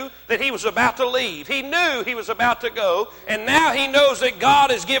that he was about to leave. He knew he was about to go, and now he knows that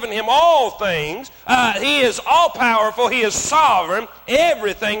God has given him all things. He is all-powerful. He is sovereign.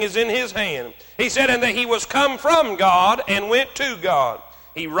 Everything is in his hand. He said, and that he was come from God and went to God.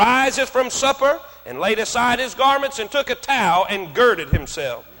 He riseth from supper and laid aside his garments and took a towel and girded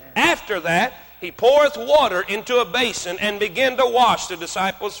himself. After that, he poureth water into a basin and began to wash the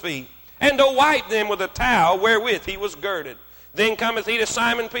disciples' feet and to wipe them with a towel wherewith he was girded. Then cometh he to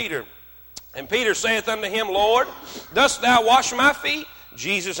Simon Peter. And Peter saith unto him, Lord, dost thou wash my feet?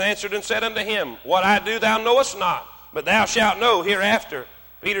 Jesus answered and said unto him, What I do thou knowest not, but thou shalt know hereafter.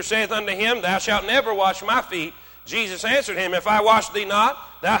 Peter saith unto him, Thou shalt never wash my feet. Jesus answered him, If I wash thee not,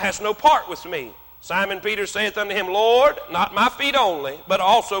 thou hast no part with me. Simon Peter saith unto him, Lord, not my feet only, but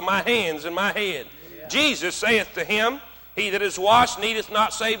also my hands and my head. Yeah. Jesus saith to him, He that is washed needeth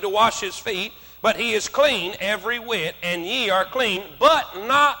not save to wash his feet, but he is clean every whit, and ye are clean, but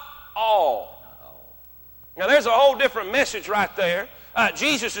not all. Now there's a whole different message right there.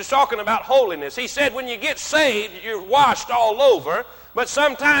 Jesus is talking about holiness. He said when you get saved, you're washed all over, but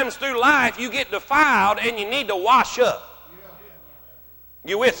sometimes through life you get defiled and you need to wash up.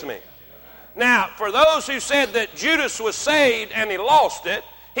 You with me? Now, for those who said that Judas was saved and he lost it,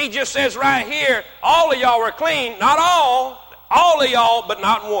 he just says right here, all of y'all are clean. Not all of y'all, but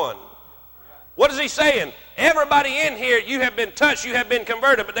not one. What is he saying? Everybody in here, you have been touched, you have been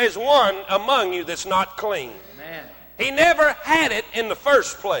converted, but there's one among you that's not clean. Amen. He never had it in the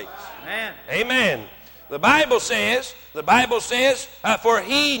first place. Amen. Amen. The Bible says, for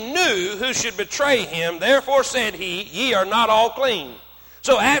he knew who should betray him, therefore said he, Ye are not all clean.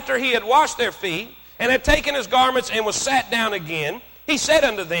 So after he had washed their feet, and had taken his garments, and was sat down again, he said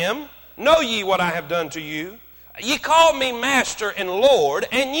unto them, Know ye what I have done to you? Ye call me Master and Lord,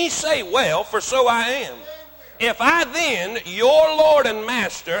 and ye say, Well, for so I am. If I then, your Lord and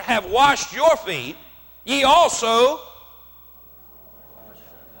Master, have washed your feet, ye also...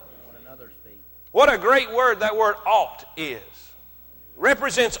 What a great word that word ought is.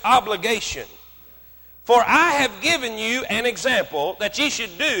 Represents obligation. For I have given you an example that ye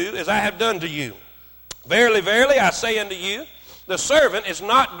should do as I have done to you. Verily, verily, I say unto you, the servant is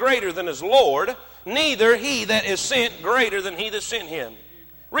not greater than his Lord, neither he that is sent greater than he that sent him.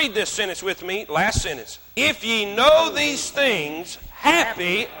 Read this sentence with me, last sentence. If ye know these things,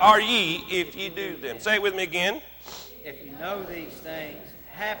 happy are ye if ye do them. Say it with me again. If you know these things,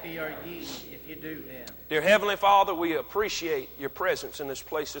 happy are ye if you do them. Dear Heavenly Father, we appreciate your presence in this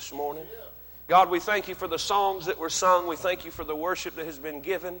place this morning. God, we thank you for the songs that were sung. We thank you for the worship that has been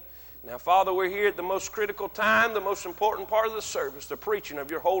given. Now, Father, we're here at the most critical time, the most important part of the service, the preaching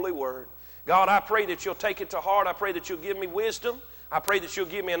of your holy word. God, I pray that you'll take it to heart. I pray that you'll give me wisdom. I pray that you'll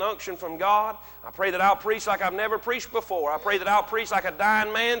give me an unction from God. I pray that I'll preach like I've never preached before. I pray that I'll preach like a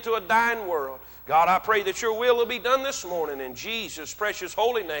dying man to a dying world. God, I pray that your will be done this morning. In Jesus' precious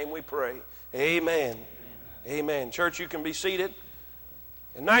holy name we pray. Amen. Amen. Church, you can be seated.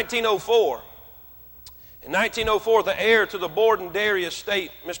 In 1904, the heir to the Borden dairy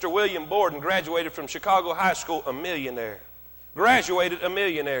estate, Mr. William Borden, graduated from Chicago High School a millionaire. Graduated a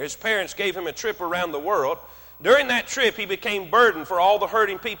millionaire. His parents gave him a trip around the world. During that trip, he became burdened for all the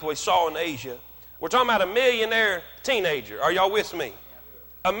hurting people he saw in Asia. We're talking about a millionaire teenager. Are y'all with me?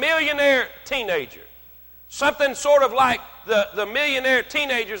 A millionaire teenager. Something sort of like the millionaire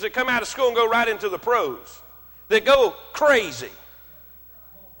teenagers that come out of school and go right into the pros. That go crazy.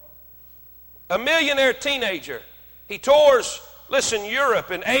 A millionaire teenager. He tours,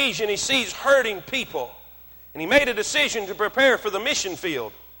 Europe and Asia, and he sees hurting people. And he made a decision to prepare for the mission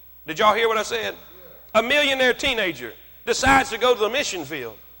field. Did y'all hear what I said? A millionaire teenager decides to go to the mission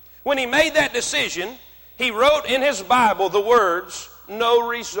field. When he made that decision, he wrote in his Bible the words, no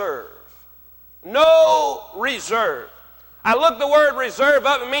reserve. No reserve. I looked the word reserve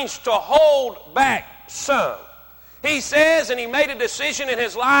up. It means to hold back some. He says, and he made a decision in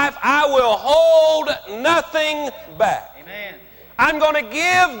his life, I will hold nothing back. Amen. I'm going to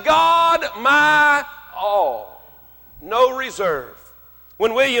give God my all. No reserve.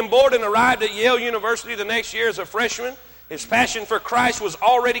 When William Borden arrived at Yale University the next year as a freshman, his passion for Christ was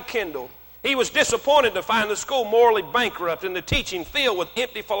already kindled. He was disappointed to find the school morally bankrupt and the teaching filled with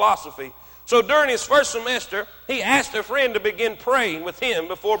empty philosophy. So during his first semester, he asked a friend to begin praying with him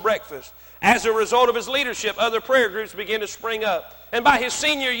before breakfast. As a result of his leadership, other prayer groups began to spring up. And by his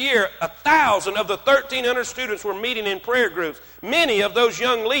senior year, 1,000 of the 1,300 students were meeting in prayer groups. Many of those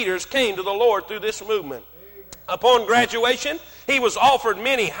young leaders came to the Lord through this movement. Upon graduation, he was offered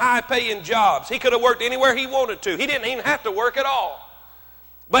many high-paying jobs. He could have worked anywhere he wanted to. He didn't even have to work at all.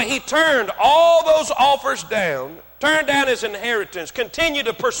 But he turned all those offers down turned down his inheritance, continued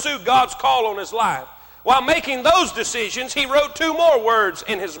to pursue God's call on his life. While making those decisions, he wrote 2 more words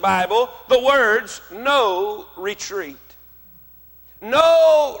in his Bible, the words, no retreat.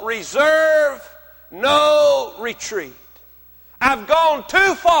 No reserve, no retreat. I've gone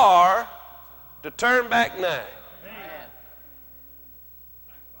too far to turn back now.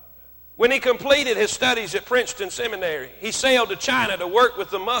 When he completed his studies at Princeton Seminary, he sailed to China to work with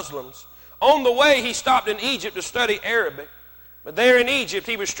the Muslims. On the way, he stopped in Egypt to study Arabic. But there in Egypt,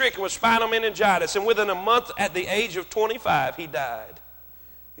 he was stricken with spinal meningitis, and within a month, at the age of 25, he died.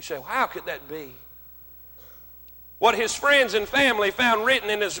 You say, well, how could that be? What his friends and family found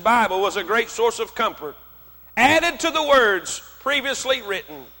written in his Bible was a great source of comfort. Added to the words previously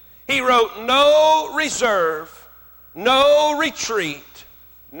written, he wrote, no reserve, no retreat,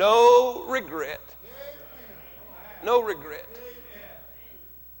 no regret. No regret.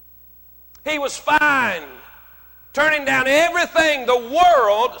 He was fine, turning down everything the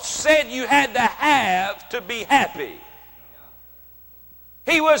world said you had to have to be happy.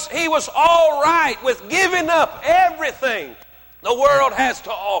 He was all right with giving up everything the world has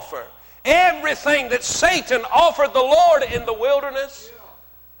to offer. Everything that Satan offered the Lord in the wilderness.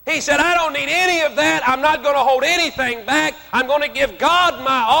 He said, I don't need any of that. I'm not going to hold anything back. I'm going to give God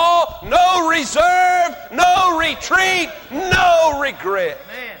my all. No reserve, no retreat, no regret.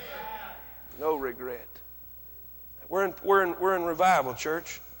 Amen. No regret. We're in revival,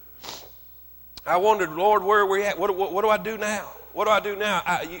 church. I wondered, Lord, where are we at? What do I do now? What do I do now?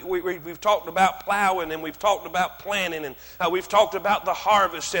 We've talked about plowing, and we've talked about planting, and we've talked about the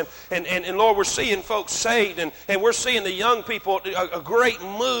harvest, and Lord, we're seeing folks saved, and we're seeing the young people, a great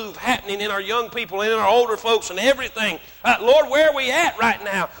move happening in our young people and in our older folks and everything. Lord, where are we at right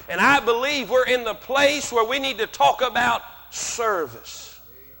now? And I believe we're in the place where we need to talk about service.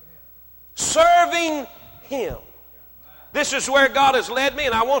 Serving Him. This is where God has led me,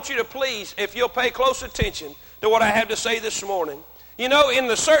 and I want you to please, if you'll pay close attention to what I have to say this morning. You know, in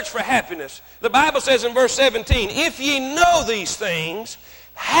the search for happiness, the Bible says in verse 17, if ye know these things,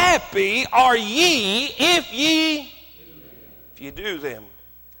 happy are ye if you do them.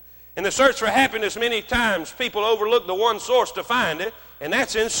 In the search for happiness, many times people overlook the one source to find it, and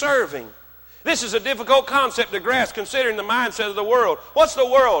that's in serving. This is a difficult concept to grasp considering the mindset of the world. What's the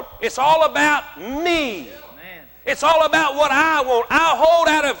world? It's all about me. It's all about what I want. I'll hold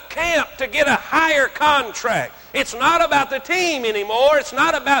out of camp to get a higher contract. It's not about the team anymore. It's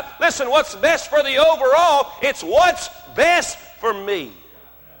not about, listen, what's best for the overall. It's what's best for me.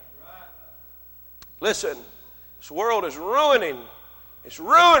 Listen, this world is ruining. It's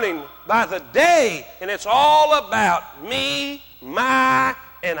ruining by the day, and it's all about me, my,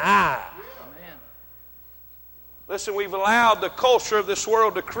 and I. Listen, we've allowed the culture of this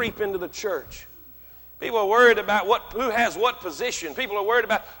world to creep into the church. People are worried about who has what position. People are worried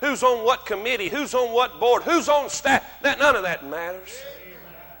about who's on what committee, who's on what board, who's on staff. None of that matters.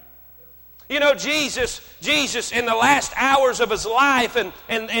 You know, Jesus in the last hours of his life,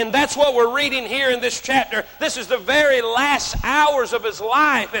 and that's what we're reading here in this chapter. This is the very last hours of his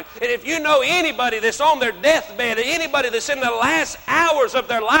life. And if you know anybody that's on their deathbed, anybody that's in the last hours of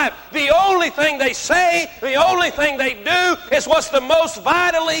their life, the only thing they say, the only thing they do is what's the most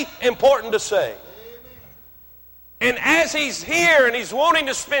vitally important to say. And as he's here and he's wanting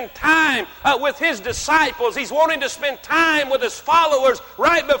to spend time with his disciples, he's wanting to spend time with his followers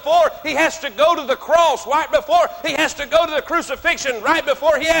right before he has to go to the cross, right before he has to go to the crucifixion, right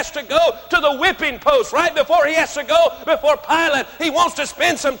before he has to go to the whipping post, right before he has to go before Pilate. He wants to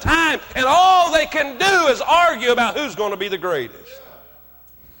spend some time, and all they can do is argue about who's going to be the greatest.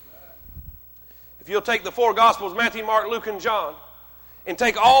 If you'll take the 4 Gospels, Matthew, Mark, Luke, and John, and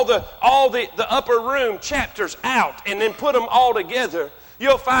take all the upper room chapters out and then put them all together,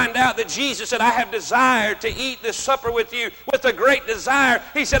 you'll find out that Jesus said, I have desired to eat this supper with you with a great desire.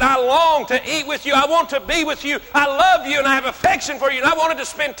 He said, I long to eat with you. I want to be with you. I love you and I have affection for you and I wanted to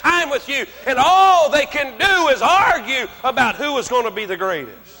spend time with you. And all they can do is argue about who is going to be the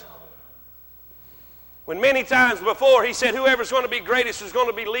greatest. When many times before he said, whoever's going to be greatest is going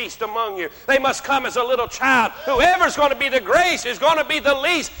to be least among you. They must come as a little child. Whoever's going to be the greatest is going to be the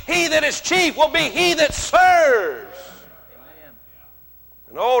least. He that is chief will be he that serves. Amen.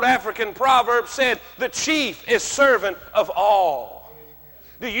 An old African proverb said, the chief is servant of all.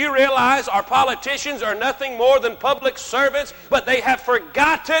 Do you realize our politicians are nothing more than public servants, but they have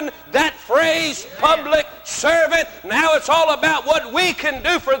forgotten that phrase, public servant. Now it's all about what we can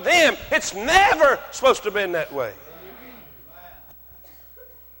do for them. It's never supposed to have been that way.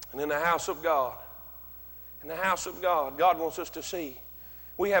 And in the house of God, God wants us to see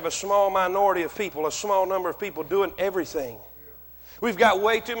We have a small minority of people, a small number of people doing everything. We've got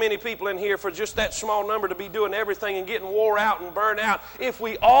way too many people in here for just that small number to be doing everything and getting wore out and burned out. If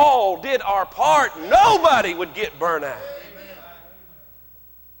we all did our part, nobody would get burned out.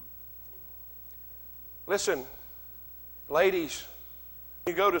 Listen, ladies,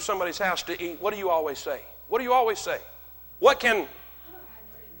 you go to somebody's house to eat, what do you always say? What do you always say? What can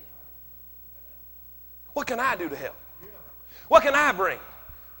I do to help? What can I bring?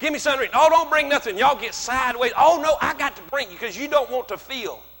 Give me something. Oh, don't bring nothing. Y'all get sideways. Oh, no, I got to bring you because you don't want to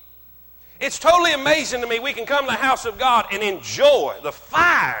feel. It's totally amazing to me we can come to the house of God and enjoy the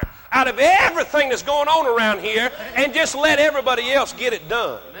fire out of everything that's going on around here and just let everybody else get it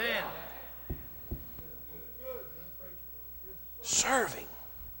done. Amen.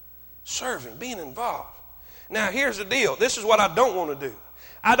 Serving, being involved. Now, here's the deal. This is what I don't want to do.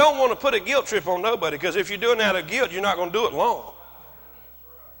 I don't want to put a guilt trip on nobody because if you're doing that out of guilt, you're not going to do it long.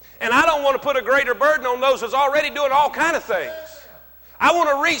 And I don't want to put a greater burden on those that's already doing all kind of things. I want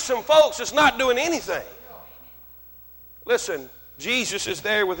to reach some folks that's not doing anything. Listen, Jesus is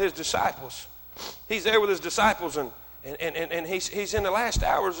there with his disciples. He's there with his disciples and he's in the last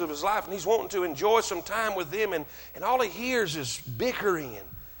hours of his life and he's wanting to enjoy some time with them and all he hears is bickering and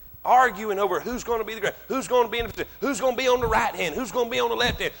arguing over who's going to be the great, who's going to be in the, who's going to be on the right hand, who's going to be on the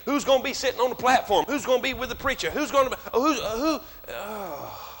left hand, who's going to be sitting on the platform, who's going to be with the preacher, who's going to be,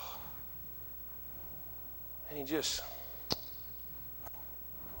 And he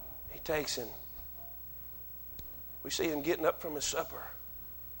takes and we see him getting up from his supper.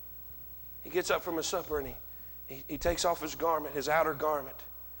 He gets up from his supper and he takes off his garment, his outer garment.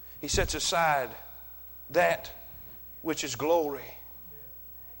 He sets aside that which is glory.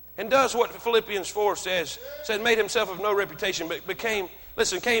 And does what Philippians 4 says, made himself of no reputation, but came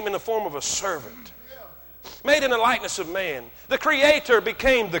in the form of a servant. Made in the likeness of man. The Creator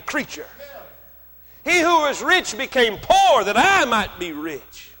became the creature. He who was rich became poor that I might be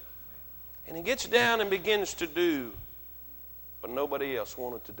rich. And he gets down and begins to do what nobody else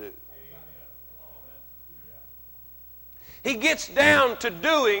wanted to do. He gets down to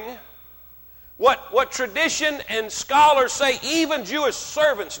doing what tradition and scholars say even Jewish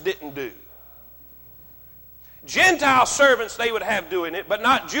servants didn't do. Gentile servants they would have doing it, but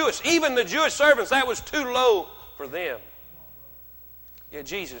not Jewish. Even the Jewish servants, that was too low for them. Yet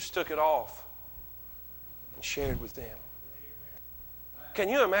Jesus took it off and shared with them. Can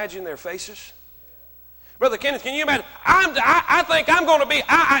you imagine their faces? Brother Kenneth, can you imagine? I think I'm going to be,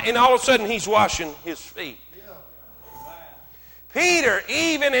 and all of a sudden he's washing his feet. Peter,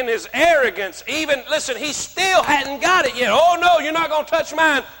 even in his arrogance, listen, he still hadn't got it yet. Oh, no, you're not going to touch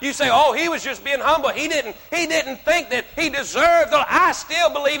mine. You say, oh, he was just being humble. He didn't think that he deserved. I still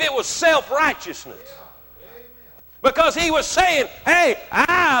believe it was self-righteousness. Because he was saying, hey,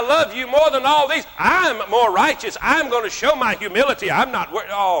 I love you more than all these. I'm more righteous. I'm going to show my humility. I'm not worried.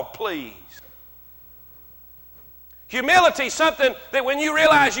 Oh, please. Humility is something that when you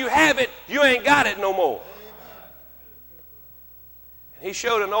realize you have it, you ain't got it no more. And he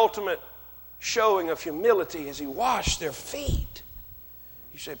showed an ultimate showing of humility as he washed their feet.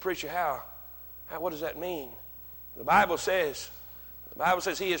 You say, preacher, how what does that mean? The Bible says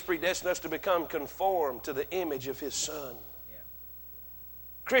he has predestined us to become conformed to the image of his Son. Yeah.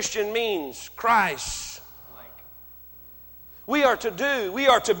 Christian means Christ. We are to do, we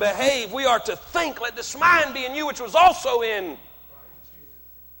are to behave, we are to think. Let this mind be in you, which was also in.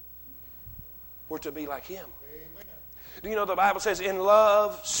 We're to be like him. Amen. Do you know the Bible says, in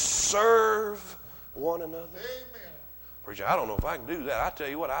love, serve one another? Amen. Preacher, I don't know if I can do that. I tell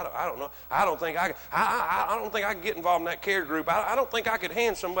you what, I don't know. I don't think I can get involved in that care group. I don't think I could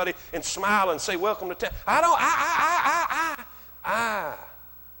hand somebody and smile and say, welcome to town.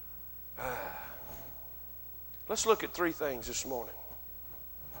 Let's look at three things this morning.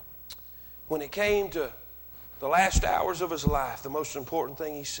 When it came to the last hours of his life, the most important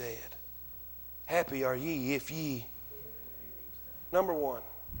thing he said, happy are ye if ye. Number one,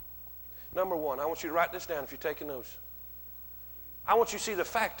 I want you to write this down if you're taking notes. I want you to see the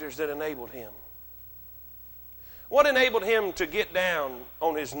factors that enabled him. What enabled him to get down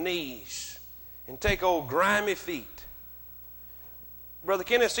on his knees and take old grimy feet? Brother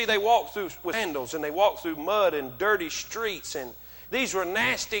Kenneth, see, they walked through with sandals and they walked through mud and dirty streets, and these were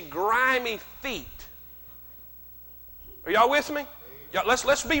nasty, grimy feet. Are y'all with me?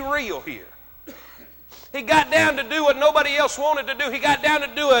 Let's be real here. He got down to do what nobody else wanted to do. He got down to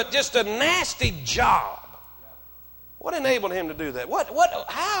do just a nasty job. What enabled him to do that?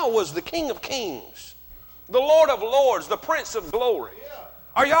 How was the King of Kings, the Lord of Lords, the Prince of Glory?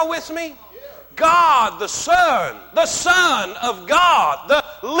 Are y'all with me? God the Son of God, the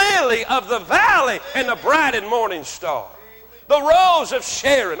lily of the valley, and the bright and morning star. The rose of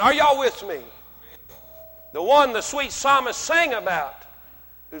Sharon. Are y'all with me? The one the sweet psalmist sang about,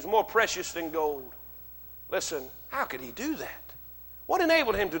 who's more precious than gold. Listen, how could he do that? What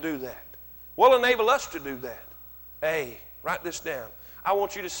enabled him to do that? What will enable us to do that? Hey, write this down. I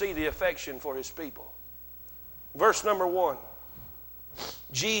want you to see the affection for his people. Verse number 1.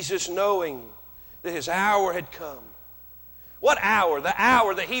 Jesus, knowing that his hour had come. What hour? The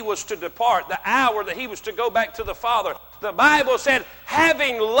hour that he was to depart. The hour that he was to go back to the Father. The Bible said,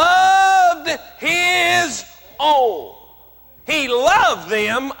 having loved his own. He loved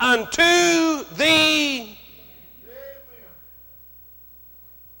them unto the...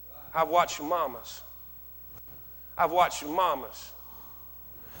 I've watched mamas. I've watched mamas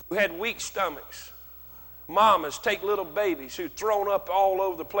who had weak stomachs. Mamas take little babies who've thrown up all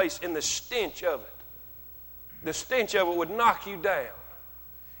over the place, and the stench of it would knock you down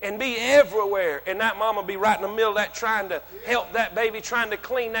and be everywhere. And that mama be right in the middle of that, trying to help that baby, trying to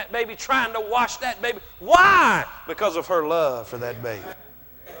clean that baby, trying to wash that baby. Why? Because of her love for that baby.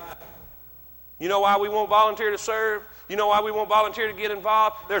 You know why we won't volunteer to serve? You know why we won't volunteer to get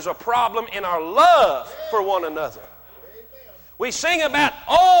involved? There's a problem in our love for one another. We sing about,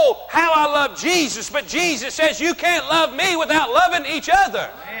 oh, how I love Jesus, but Jesus says you can't love me without loving each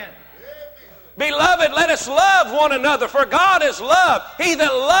other. Amen. Beloved, let us love one another, for God is love. He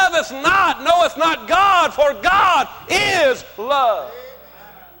that loveth not knoweth not God, for God is love.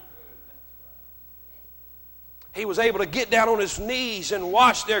 He was able to get down on his knees and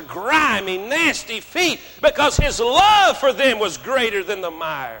wash their grimy, nasty feet because his love for them was greater than the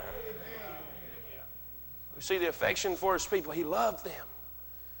mire. We see the affection for his people. He loved them.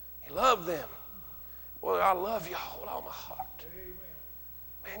 He loved them. Boy, I love y'all with all my heart.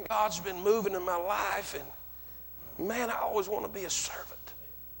 Man, God's been moving in my life, and man, I always want to be a servant.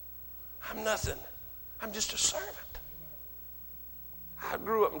 I'm nothing. I'm just a servant. I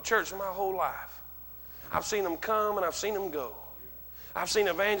grew up in church my whole life. I've seen them come and I've seen them go. I've seen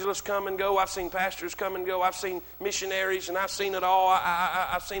evangelists come and go. I've seen pastors come and go. I've seen missionaries, and I've seen it all.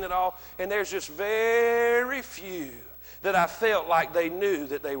 I've seen it all. And there's just very few that I felt like they knew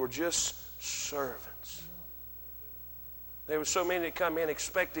that they were just servants. There were so many that come in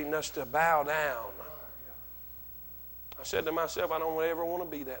expecting us to bow down. I said to myself, I don't ever want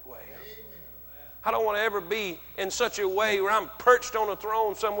to be that way. I don't want to ever be in such a way where I'm perched on a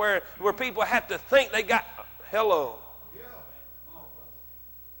throne somewhere where people have to think they got, hello.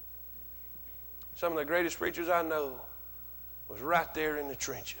 Some of the greatest preachers I know was right there in the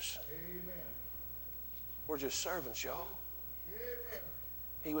trenches. We're just servants, y'all.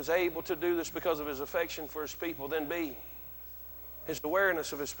 He was able to do this because of his affection for his people. Then B, his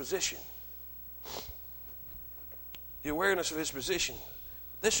awareness of his position. The awareness of his position.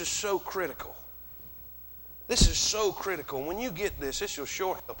 This is so critical. This is so critical. When you get this, this will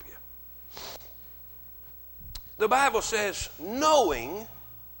sure help you. The Bible says, knowing,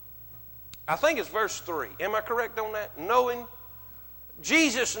 I think it's verse 3. Am I correct on that? Knowing.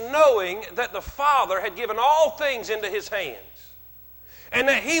 Jesus knowing that the Father had given all things into his hands. And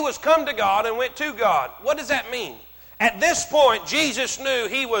that he was come to God and went to God. What does that mean? At this point, Jesus knew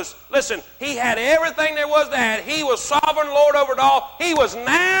he was, listen, he had everything there was to have. He was sovereign Lord over it all. He was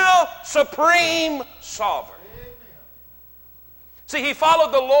now supreme sovereign. See, he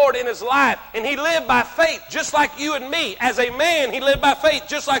followed the Lord in his life, and he lived by faith just like you and me. As a man, he lived by faith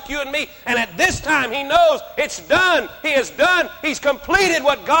just like you and me. And at this time, he knows it's done. He has done. He's completed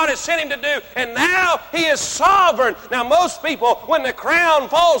what God has sent him to do, and now he is sovereign. Now, most people, when the crown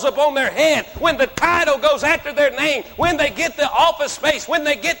falls upon their head, when the title goes after their name, when they get the office space, when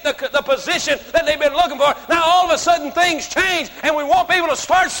they get the position that they've been looking for, now all of a sudden things change, and we want people to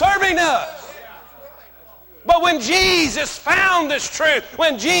start serving us. But when Jesus found this truth,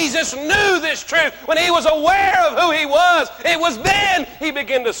 when Jesus knew this truth, when he was aware of who he was, it was then he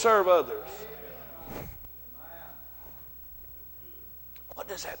began to serve others. What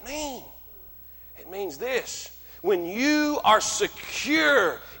does that mean? It means this. When you are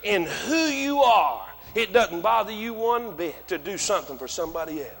secure in who you are, it doesn't bother you one bit to do something for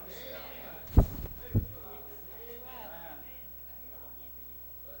somebody else.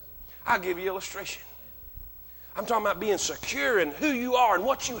 I'll give you an illustration. I'm talking about being secure in who you are and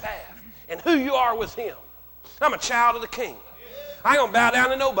what you have and who you are with him. I'm a child of the King. I ain't going to bow down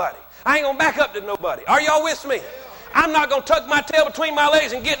to nobody. I ain't going to back up to nobody. Are y'all with me? I'm not going to tuck my tail between my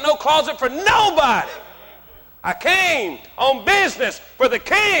legs and get no closet for nobody. I came on business for the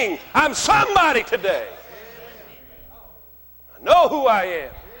King. I'm somebody today. I know who I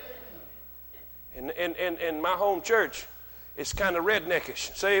am. In my home church, it's kind of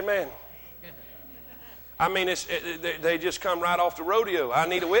redneckish. Say amen. I mean, they just come right off the rodeo. I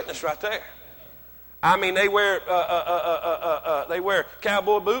need a witness right there. I mean, they wear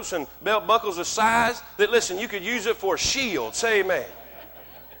cowboy boots and belt buckles of size that, listen, you could use it for a shield. Say amen.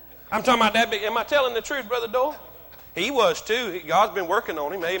 I'm talking about that big. Am I telling the truth, Brother Doyle? He was too. God's been working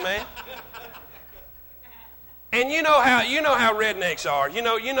on him. Amen. And you know how rednecks are. You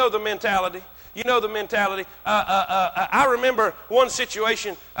know the mentality. You know the mentality. I remember one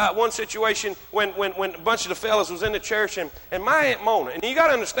situation when a bunch of the fellas was in the church, and my Aunt Mona, and you got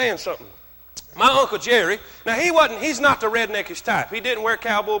to understand something. My Uncle Jerry, now he's not the redneckish type. He didn't wear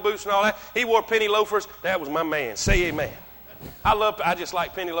cowboy boots and all that. He wore penny loafers. That was my man. Say amen. I just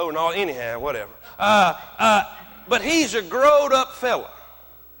like penny loafer and all, anyhow, whatever. But he's a growed up fella.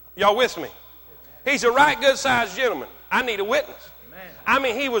 Y'all with me? He's a right good sized gentleman. I need a witness. I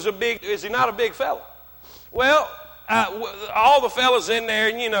mean, is he not a big fella? Well, all the fellas in there,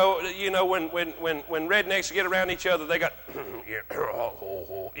 and you know, when rednecks get around each other, they got,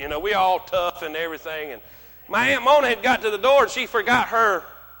 we all tough and everything. And my Aunt Mona had got to the door, and she forgot her.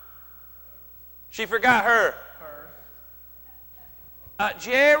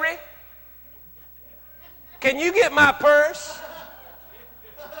 Jerry, can you get my purse?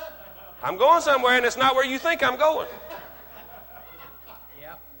 I'm going somewhere, and it's not where you think I'm going.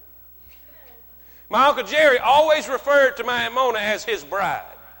 My Uncle Jerry always referred to my Aunt Mona as his bride.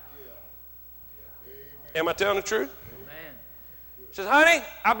 Am I telling the truth? Amen. He says, honey,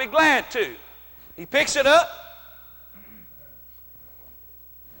 I'll be glad to. He picks it up.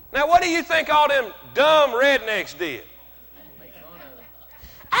 Now, what do you think all them dumb rednecks did? Make fun of them.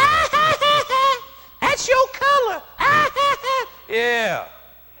 That's your color. Yeah.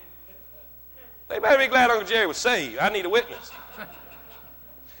 They better be glad Uncle Jerry was saved. I need a witness.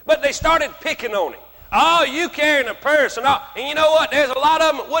 But they started picking on him. Oh, you carrying a purse and all. And you know what? There's a lot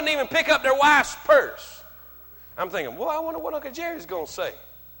of them that wouldn't even pick up their wife's purse. I'm thinking, well, I wonder what Uncle Jerry's going to say.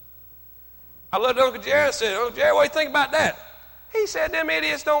 I looked at Uncle Jerry and said, Uncle Jerry, what do you think about that? He said, them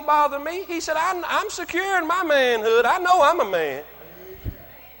idiots don't bother me. He said, I'm secure in my manhood. I know I'm a man.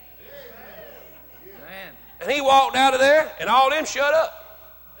 And he walked out of there, and all them shut up.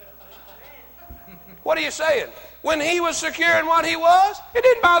 What are you saying? When he was secure in what he was, it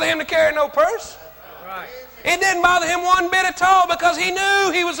didn't bother him to carry no purse. Right. It didn't bother him one bit at all because he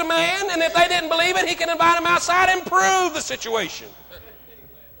knew he was a man, and if they didn't believe it, he can invite them outside and prove the situation.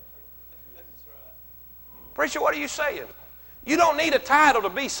 Preacher, what are you saying? You don't need a title to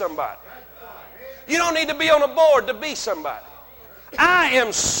be somebody. You don't need to be on a board to be somebody. I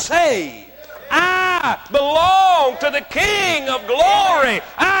am saved. I belong to the King of glory.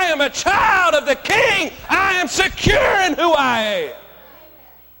 I am a child of the King. I am secure in who I am.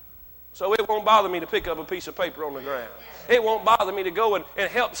 So it won't bother me to pick up a piece of paper on the ground. It won't bother me to go and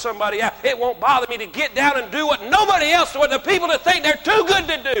help somebody out. It won't bother me to get down and do what nobody else, what the people that think they're too good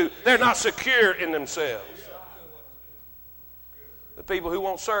to do, they're not secure in themselves. The people who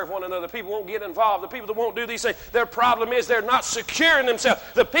won't serve one another, the people who won't get involved, the people that won't do these things, their problem is they're not secure in themselves.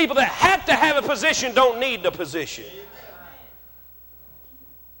 The people that have to have a position don't need the position.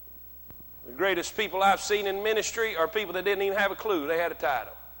 The greatest people I've seen in ministry are people that didn't even have a clue they had a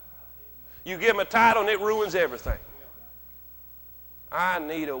title. You give them a title and it ruins everything. I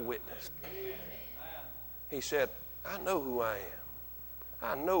need a witness. He said, I know who I am.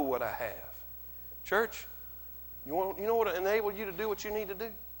 I know what I have. Church, you know what will enable you to do what you need to do?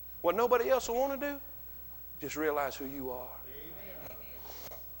 What nobody else will want to do? Just realize who you are.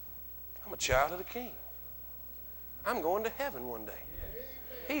 I'm a child of the King. I'm going to heaven one day.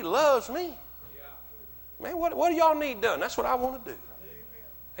 He loves me. Man, what do y'all need done? That's what I want to do.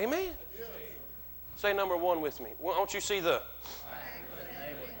 Amen? Say number one with me. Why don't you see the...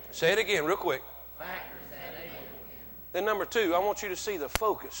 Say it again real quick. Then number two, I want you to see the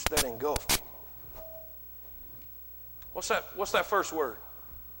focus that engulfed him. What's that first word?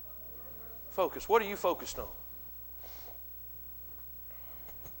 Focus. What are you focused on?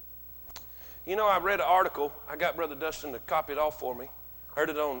 You know, I read an article. I got Brother Dustin to copy it off for me. Heard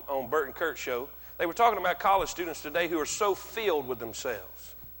it on Bert and Kurt's show. They were talking about college students today who are so filled with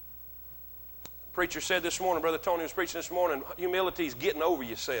themselves. Preacher said this morning, Brother Tony was preaching this morning, humility is getting over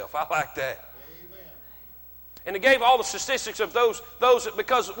yourself. I like that. And it gave all the statistics of those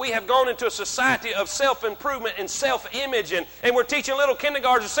because we have gone into a society of self-improvement and self-image, and we're teaching little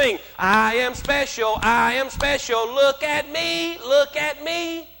kindergartners to sing, I am special, look at me, look at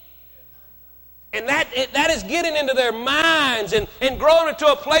me. And that is getting into their minds and growing into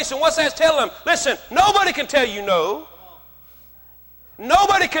a place, and what's that telling them? Listen, nobody can tell you no.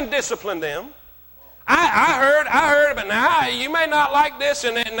 Nobody can discipline them. I heard, but now you may not like this,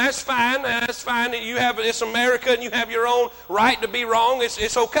 and that's fine. That's fine. It's America, and you have your own right to be wrong.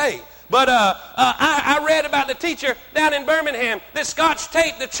 It's okay. But I read about the teacher down in Birmingham that scotch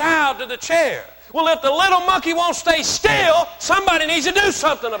taped the child to the chair. Well, if the little monkey won't stay still, somebody needs to do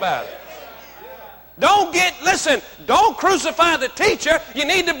something about it. Don't crucify the teacher. You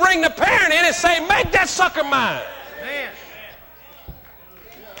need to bring the parent in and say, make that sucker mine.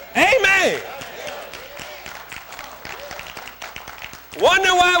 Amen. Wonder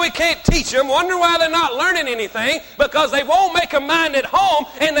why we can't teach them. Wonder why they're not learning anything. Because they won't make a mind at home,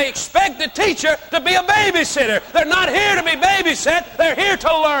 and they expect the teacher to be a babysitter. They're not here to be babysat. They're here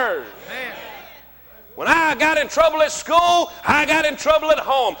to learn. When I got in trouble at school, I got in trouble at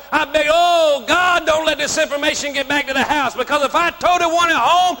home. I begged, oh, God, don't let this information get back to the house. Because if I told it one at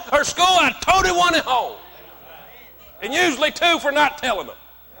home or school, I told it one at home. And usually two for not telling them.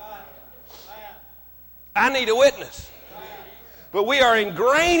 I need a witness. But we are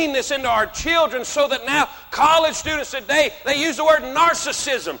ingraining this into our children so that now college students today, they use the word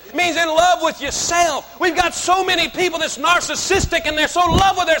narcissism. It means in love with yourself. We've got so many people that's narcissistic and they're so in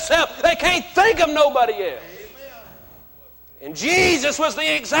love with themselves they can't think of nobody else. And Jesus was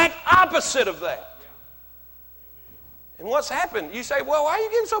the exact opposite of that. And what's happened? You say, well, why are you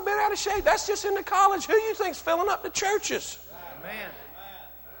getting so bent out of shape? That's just in the college. Who you think's filling up the churches? Amen.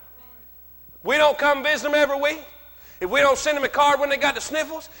 We don't come visit them every week. If we don't send them a card when they got the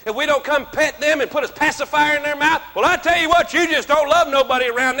sniffles, if we don't come pet them and put a pacifier in their mouth, well, I tell you what, you just don't love nobody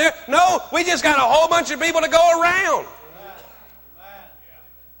around there. No, we just got a whole bunch of people to go around.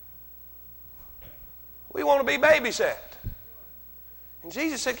 We want to be babysat. And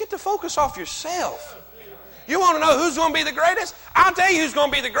Jesus said, get the focus off yourself. You want to know who's going to be the greatest? I'll tell you who's going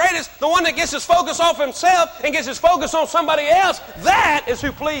to be the greatest. The one that gets his focus off himself and gets his focus on somebody else, that is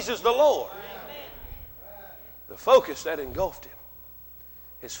who pleases the Lord. The focus that engulfed him.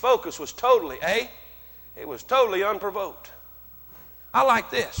 His focus was totally, it was totally unprovoked. I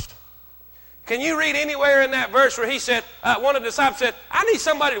like this. Can you read anywhere in that verse where he said, one of the disciples said, I need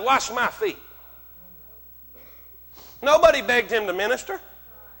somebody to wash my feet. Nobody begged him to minister.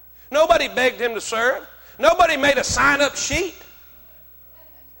 Nobody begged him to serve. Nobody made a sign-up sheet.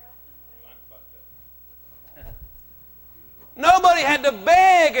 Nobody had to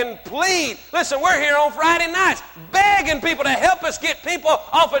beg and plead. Listen, we're here on Friday nights begging people to help us get people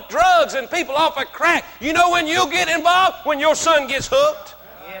off of drugs and people off of crack. You know when you'll get involved? When your son gets hooked.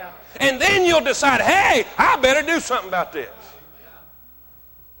 Yeah. And then you'll decide, hey, I better do something about this.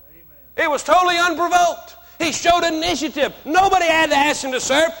 It was totally unprovoked. He showed initiative. Nobody had to ask him to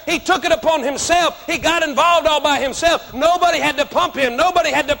serve. He took it upon himself. He got involved all by himself. Nobody had to pump him.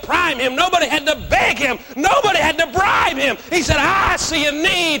 Nobody had to prime him. Nobody had to beg him. Nobody had to bribe him. He said, I see a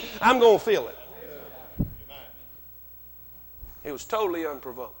need. I'm going to fill it. It was totally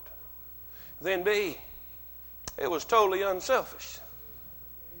unprovoked. Then B, it was totally unselfish.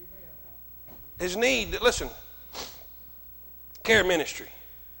 His need, listen, care ministry.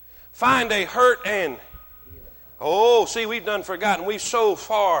 Find a hurt and see, we've done forgotten. We need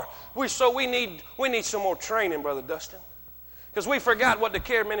some more training, Brother Dustin. Because we forgot what the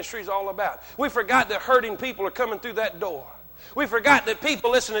care ministry is all about. We forgot that hurting people are coming through that door. We forgot that people,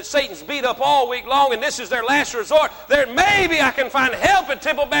 listen, that Satan's beat up all week long and this is their last resort. Maybe I can find help at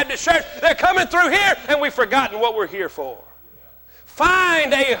Temple Baptist Church. They're coming through here and we've forgotten what we're here for.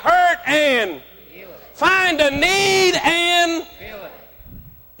 Find a hurt and find a need and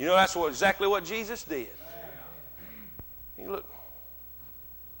you know that's exactly what Jesus did. You look,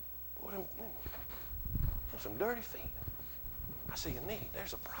 boy, them some dirty feet. I see a need.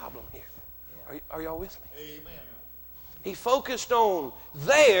 There's a problem here. Are y'all with me? Amen. He focused on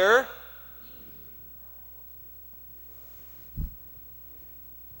their.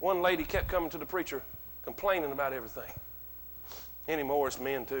 One lady kept coming to the preacher complaining about everything. Anymore, it's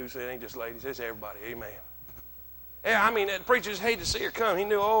men too, so it ain't just ladies, it's everybody. Amen. Yeah, I mean, the preacher just hated to see her come. He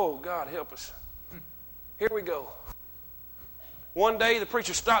knew, oh, God, help us. Here we go. One day, the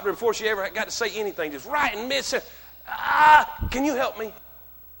preacher stopped her before she ever got to say anything, just right in mid said, can you help me?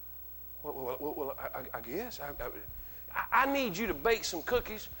 Well, I guess. I need you to bake some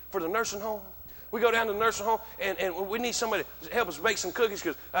cookies for the nursing home. We go down to the nursing home, and we need somebody to help us bake some cookies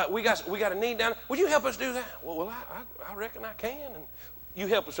because we got a need down there. Would you help us do that? Well, I reckon I can. And you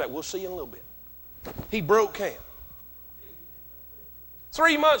help us out. We'll see you in a little bit. He broke camp.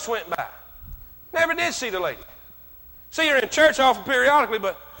 3 months went by. Never did see the lady. See her in church often periodically,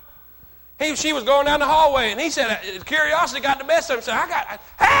 but she was going down the hallway, and he said, curiosity got the best of him. He said,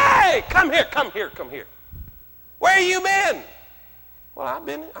 hey, come here. Where you been? Well, I've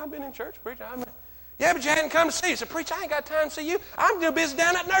been in church preaching. Yeah, but you hadn't come to see. He said, preacher, I ain't got time to see you. I'm too busy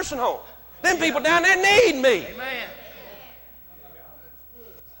down at nursing home. Them people down there need me. Amen.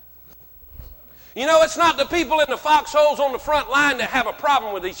 You know, it's not the people in the foxholes on the front line that have a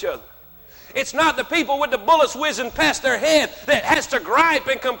problem with each other. It's not the people with the bullets whizzing past their head that has to gripe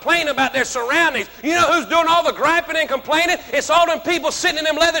and complain about their surroundings. You know who's doing all the griping and complaining? It's all them people sitting in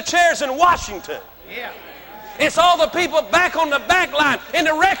them leather chairs in Washington. Yeah. It's all the people back on the back line in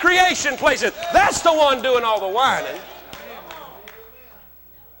the recreation places. That's the one doing all the whining.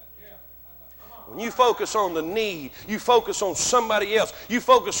 When you focus on the need, you focus on somebody else, you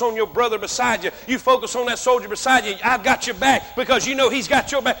focus on your brother beside you, you focus on that soldier beside you, I've got your back because you know he's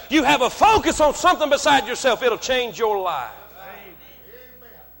got your back. You have a focus on something beside yourself, it'll change your life.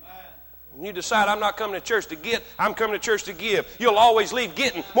 When you decide I'm not coming to church to get, I'm coming to church to give, you'll always leave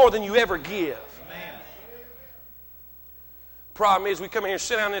getting more than you ever give. Problem is, we come here and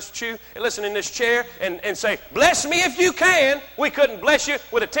sit down in this pew and listen in this chair and say, bless me if you can. We couldn't bless you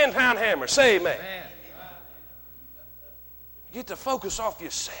with a 10-pound hammer. Say amen. You get to focus off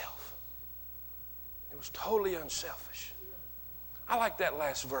yourself. It was totally unselfish. I like that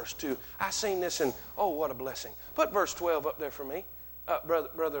last verse too. I seen this and, oh, what a blessing. Put verse 12 up there for me,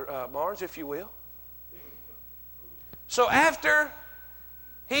 Brother Barnes, if you will. So after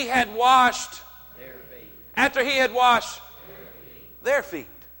he had washed their feet.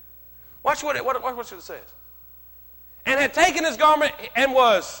 Watch what it says. And had taken his garment and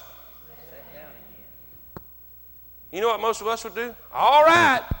was. You know what most of us would do? All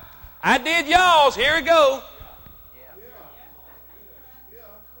right, I did y'all's. Here we go.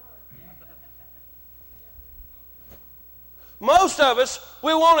 Most of us,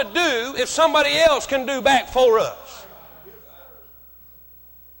 we want to do if somebody else can do back for us.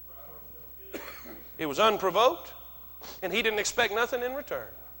 It was unprovoked. And he didn't expect nothing in return.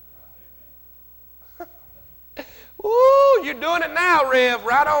 Ooh, you're doing it now, Rev.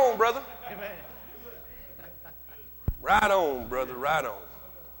 Right on, brother. Right on, brother. Right on.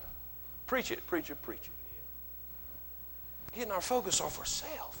 Preach it, preach it, preach it. Getting our focus off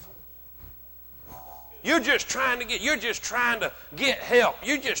ourselves. You're just trying to get help.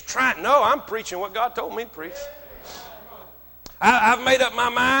 You're just trying. No, I'm preaching what God told me to preach. I've made up my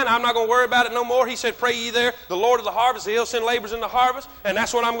mind. I'm not going to worry about it no more. He said, pray ye there, the Lord of the harvest, he'll send laborers in the harvest, and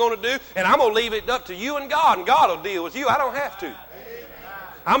that's what I'm going to do. And I'm going to leave it up to you and God will deal with you. I don't have to.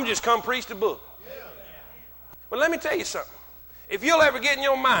 I'm just come preach the book. But let me tell you something. If you'll ever get in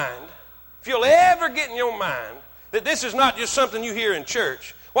your mind that this is not just something you hear in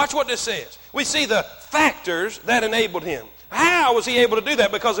church, watch what this says. We see the factors that enabled him. How was he able to do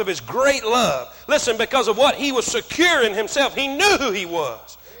that? Because of his great love. Listen, because of what he was secure in himself. He knew who he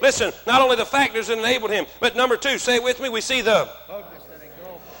was. Listen, not only the factors that enabled him, but number two, say it with me, we see the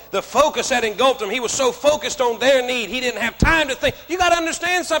focus that engulfed him. He was so focused on their need, he didn't have time to think. You got to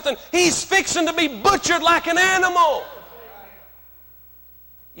understand something. He's fixing to be butchered like an animal.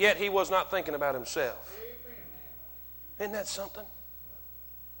 Yet he was not thinking about himself. Isn't that something?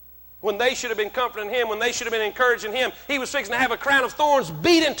 When they should have been comforting him, when they should have been encouraging him, he was fixing to have a crown of thorns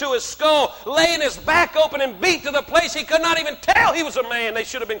beat into his skull, laying his back open and beat to the place he could not even tell he was a man. They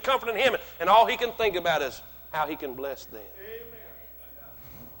should have been comforting him, and all he can think about is how he can bless them.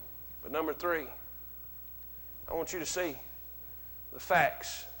 But number three, I want you to see the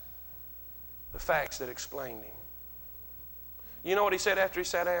facts that explained him. You know what he said after he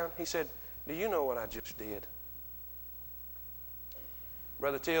sat down? He said, do you know what I just did?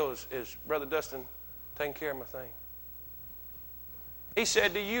 Brother Till is Brother Dustin taking care of my thing. He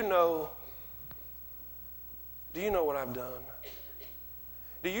said, do you know what I've done?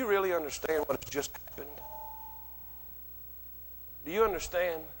 Do you really understand what has just happened? Do you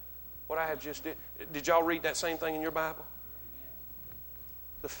understand what I have just did? Did y'all read that same thing in your Bible?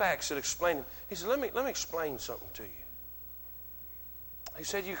 The facts that explain it. He said, let me explain something to you. He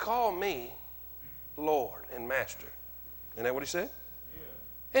said, you call me Lord and Master. Isn't that what he said?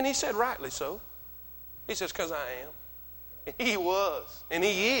 And he said, rightly so. He says, because I am. And he was. And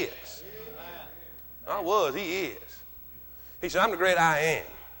he is. I was. He is. He said, I'm the great I am.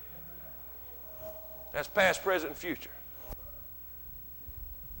 That's past, present, and future.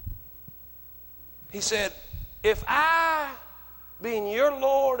 He said, if I, being your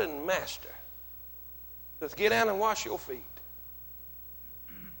Lord and Master, let's get down and wash your feet.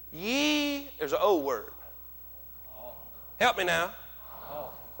 Ye, there's an O word. Help me now.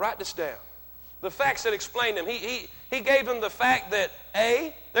 Write this down. The facts that explained him. He gave them the fact that,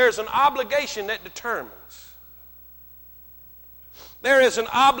 A, there's an obligation that determines. There is an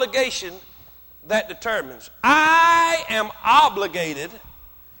obligation that determines. I am obligated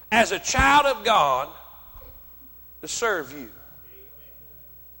as a child of God to serve you.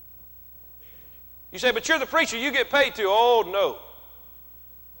 You say, but you're the preacher, you get paid to. Oh, no.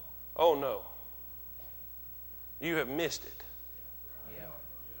 Oh, no. You have missed it.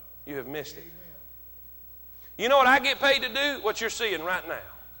 You have missed it. You know what I get paid to do? What you're seeing right now.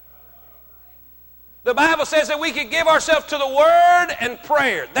 The Bible says that we can give ourselves to the Word and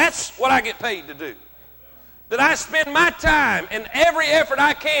prayer. That's what I get paid to do. That I spend my time and every effort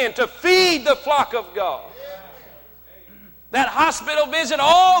I can to feed the flock of God. That hospital visit,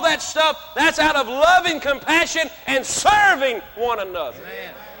 all that stuff, that's out of loving compassion and serving one another.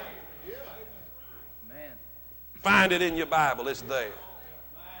 Amen. Amen. Find it in your Bible. It's there.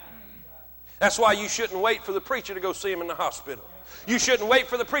 That's why you shouldn't wait for the preacher to go see him in the hospital. You shouldn't wait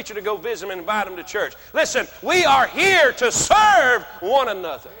for the preacher to go visit him and invite him to church. Listen, we are here to serve one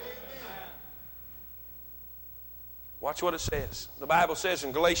another. Watch what it says. The Bible says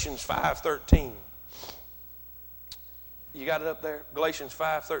in Galatians 5:13. You got it up there? Galatians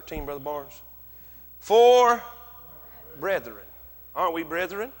 5:13, Brother Barnes. For brethren. Aren't we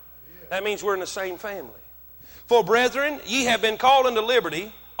brethren? That means we're in the same family. For brethren, ye have been called unto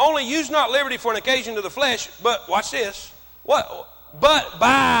liberty. Only use not liberty for an occasion to the flesh, but, watch this, what? But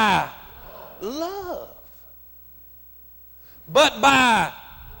by love. But by,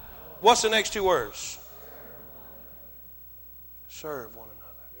 what's the next two words? Serve one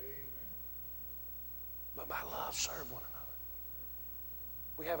another. But by love, serve one another.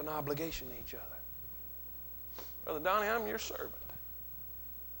 We have an obligation to each other. Brother Donnie, I'm your servant.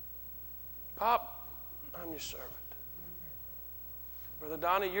 Pop, I'm your servant. Brother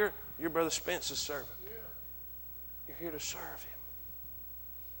Donnie, you're Brother Spence's servant. You're here to serve him.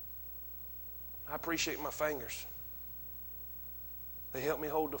 I appreciate my fingers. They help me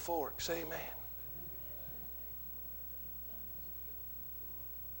hold the fork. Say amen.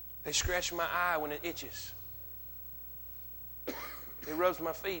 They scratch my eye when it itches. It rubs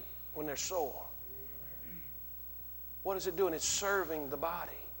my feet when they're sore. What is it doing? It's serving the body.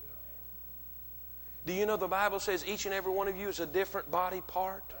 Do you know the Bible says each and every one of you is a different body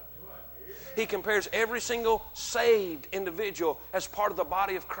part? He compares every single saved individual as part of the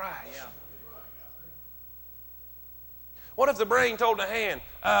body of Christ. What if the brain told the hand,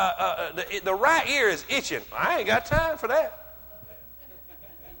 the right ear is itching? I ain't got time for that.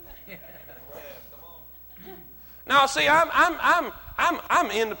 Now, see,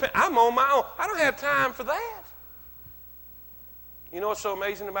 I'm independent. I'm on my own. I don't have time for that. You know what's so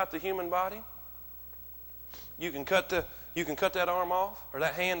amazing about the human body? You can cut that arm off or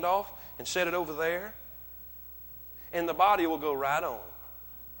that hand off and set it over there, and the body will go right on.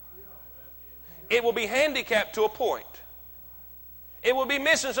 It will be handicapped to a point. It will be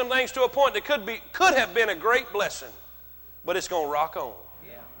missing some things to a point that could have been a great blessing, but it's going to rock on.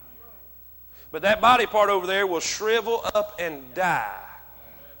 But that body part over there will shrivel up and die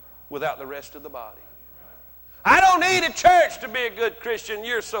without the rest of the body. I don't need a church to be a good Christian.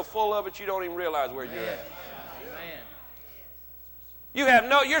 You're so full of it you don't even realize where you're at.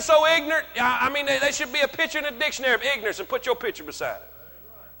 You're so ignorant. I mean, there should be a picture in the dictionary of ignorance and put your picture beside it.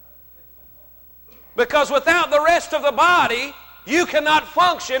 Because without the rest of the body, you cannot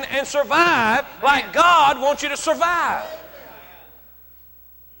function and survive like God wants you to survive.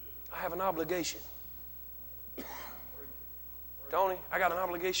 I have an obligation. Tony, I got an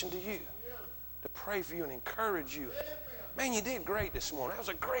obligation to you to pray for you and encourage you. Man, you did great this morning. That was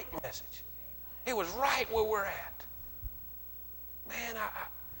a great message. It was right where we're at. Man,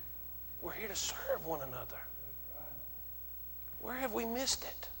 we're here to serve one another. Where have we missed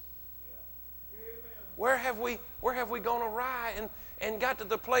it? Where have we gone awry and got to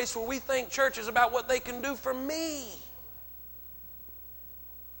the place where we think church is about what they can do for me?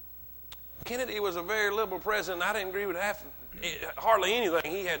 Kennedy was a very liberal president. I didn't agree with hardly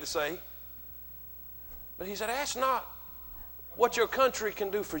anything he had to say. But he said, ask not what your country can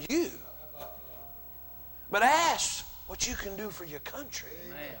do for you, but ask what you can do for your country.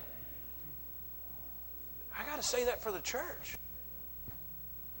 Amen. I got to say that for the church.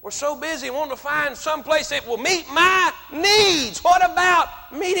 We're so busy wanting to find some place that will meet my needs. What about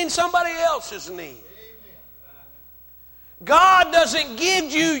meeting somebody else's needs? God doesn't give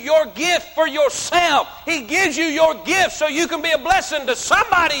you your gift for yourself. He gives you your gift so you can be a blessing to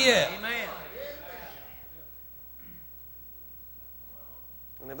somebody else. Amen.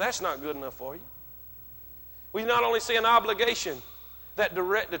 And if that's not good enough for you, we not only see an obligation that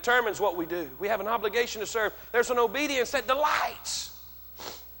determines what we do. We have an obligation to serve. There's an obedience that delights.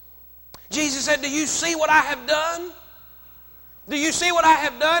 Jesus said, do you see what I have done? Do you see what I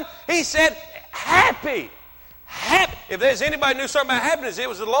have done? He said, happy. If there's anybody who knew something about happiness, it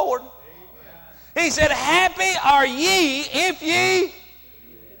was the Lord. He said, happy are ye if ye.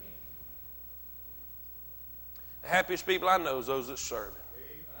 The happiest people I know is those that serve Him.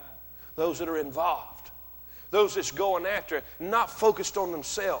 Those that are involved. Those that's going after it, not focused on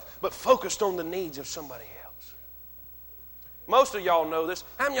themselves, but focused on the needs of somebody else. Most of y'all know this.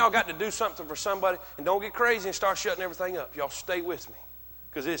 How many of y'all got to do something for somebody and don't get crazy and start shutting everything up? Y'all stay with me,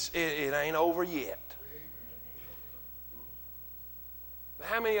 because it ain't over yet.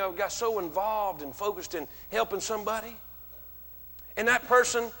 How many of you got so involved and focused in helping somebody? And that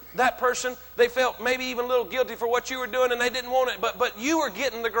person, they felt maybe even a little guilty for what you were doing, and they didn't want it, but you were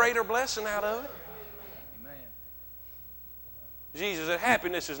getting the greater blessing out of it. Amen. Jesus said,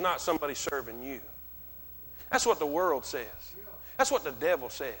 happiness is not somebody serving you. That's what the world says. That's what the devil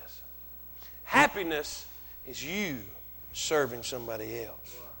says. Happiness is you serving somebody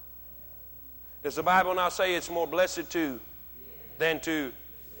else. Does the Bible not say it's more blessed to than to?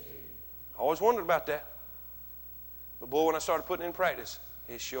 I always wondered about that. But boy, when I started putting it in practice,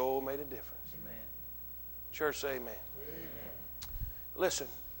 it sure made a difference. Amen. Church, say amen. Amen. Listen,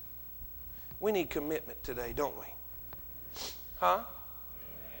 we need commitment today, don't we? Huh? Amen.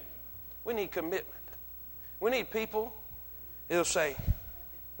 We need commitment. We need people that'll say,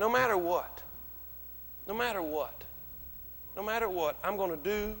 no matter what, I'm going to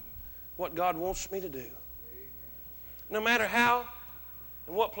do what God wants me to do. No matter how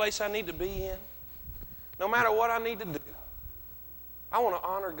and what place I need to be in, no matter what I need to do, I want to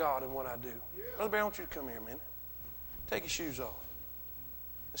honor God in what I do. Brother Bear, I want you to come here a minute. Take your shoes off.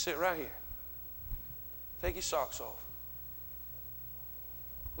 And sit right here. Take your socks off.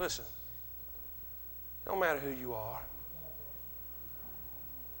 Listen, no matter who you are,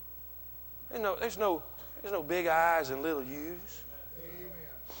 there's no big I's and little U's.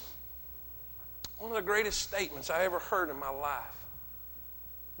 One of the greatest statements I ever heard in my life.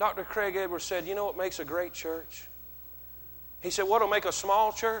 Dr. Craig Edwards said, you know what makes a great church? He said, what will make a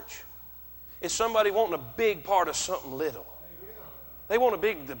small church is somebody wanting a big part of something little. They want to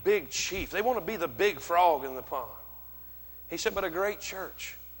be the big chief. They want to be the big frog in the pond. He said, but a great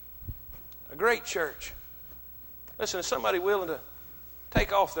church, listen, is somebody willing to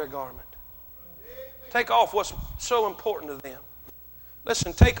take off their garment? Take off what's so important to them.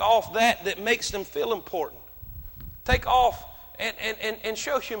 Listen, take off that makes them feel important. Take off and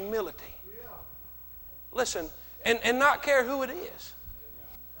show humility. Listen, and not care who it is.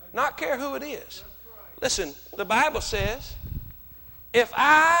 Not care who it is. Listen, the Bible says, if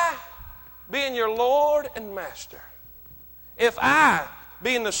I, being your Lord and Master, if I,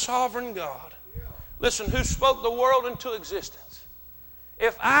 being the sovereign God, listen, who spoke the world into existence,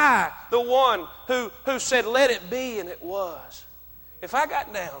 if I, the one who said, let it be, and it was, if I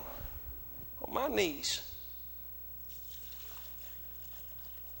got down on my knees,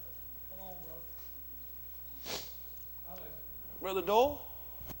 Brother Dole,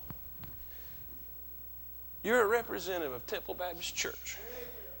 you're a representative of Temple Baptist Church.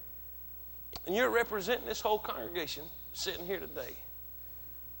 And you're representing this whole congregation sitting here today.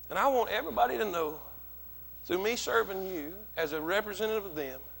 And I want everybody to know, through me serving you as a representative of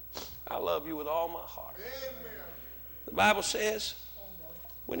them, I love you with all my heart. The Bible says,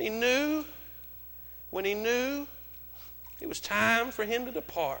 when he knew it was time for him to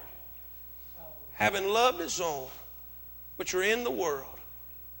depart, having loved his own, which are in the world,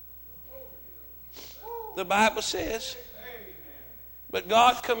 the Bible says, but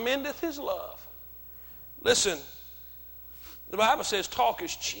God commendeth his love. Listen, the Bible says talk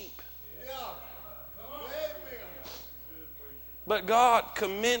is cheap. But God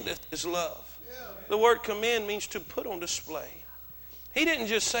commendeth his love. The word commend means to put on display. He didn't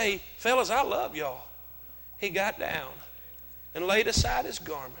just say, fellas, I love y'all. He got down and laid aside his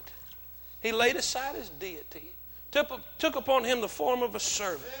garment. He laid aside his deity, took upon him the form of a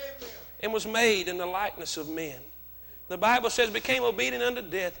servant, and was made in the likeness of men. The Bible says, became obedient unto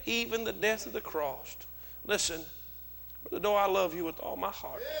death, even the death of the cross. Listen, Brother Doe, I love you with all my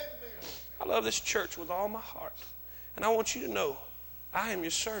heart. I love this church with all my heart. And I want you to know, I am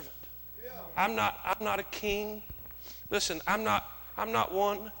your servant. I'm not a king. Listen, I'm not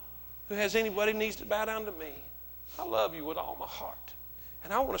one who has anybody needs to bow down to me. I love you with all my heart.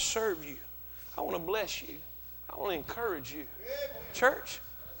 And I want to serve you. I want to bless you. I want to encourage you. Church,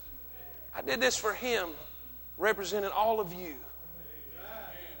 I did this for him, representing all of you.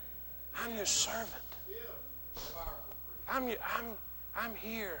 I'm your servant. I'm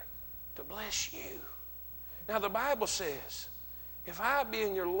here to bless you. Now the Bible says, if I,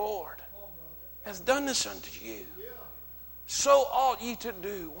 being your Lord, have done this unto you, so ought ye to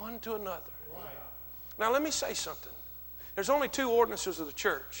do one to another. Now let me say something. There's only two ordinances of the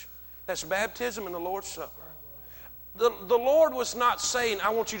church. That's baptism and the Lord's Supper. The Lord was not saying, I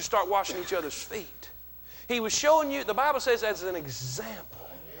want you to start washing each other's feet. He was showing you, the Bible says, as an example.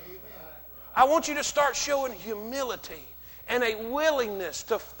 I want you to start showing humility and a willingness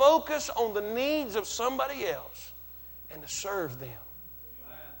to focus on the needs of somebody else and to serve them.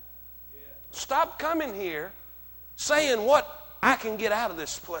 Stop coming here saying what I can get out of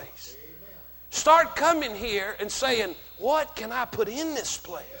this place. Start coming here and saying, what can I put in this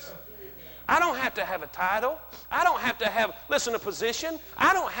place? I don't have to have a title. I don't have to have, a position.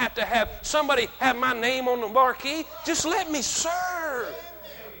 I don't have to have somebody have my name on the marquee. Just let me serve.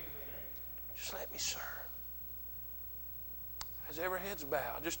 Just let me serve. As every head's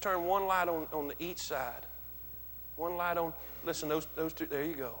bowed, just turn one light on each side. One light on, those two, there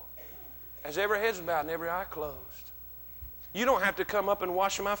you go. As every head's bowed and every eye closed. You don't have to come up and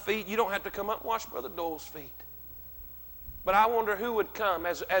wash my feet. You don't have to come up and wash Brother Doyle's feet. But I wonder who would come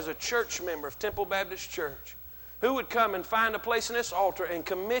as a church member of Temple Baptist Church. Who would come and find a place in this altar and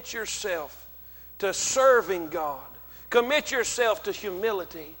commit yourself to serving God. Commit yourself to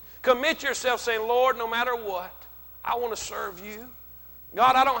humility. Commit yourself saying, Lord, no matter what, I want to serve you.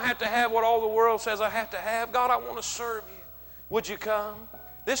 God, I don't have to have what all the world says I have to have. God, I want to serve you. Would you come?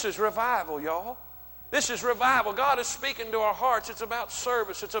 This is revival, y'all. This is revival. God is speaking to our hearts. It's about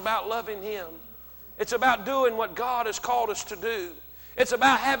service. It's about loving Him. It's about doing what God has called us to do. It's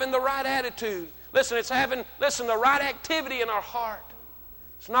about having the right attitude. Listen, it's having, the right activity in our heart.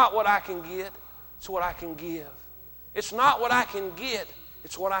 It's not what I can get. It's what I can give. It's not what I can get.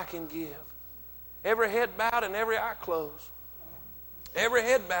 It's what I can give. Every head bowed and every eye closed. Every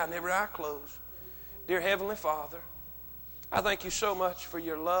head bowed and every eye closed. Dear Heavenly Father, I thank you so much for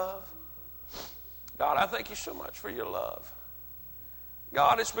your love. God, I thank you so much for your love.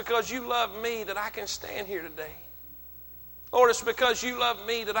 God, it's because you love me that I can stand here today. Lord, it's because you love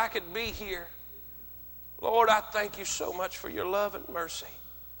me that I could be here. Lord, I thank you so much for your love and mercy.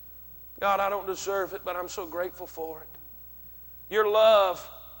 God, I don't deserve it, but I'm so grateful for it. Your love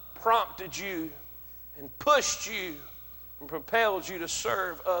prompted you and pushed you and propelled you to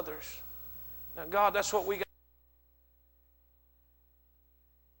serve others. Now, God, that's what we got.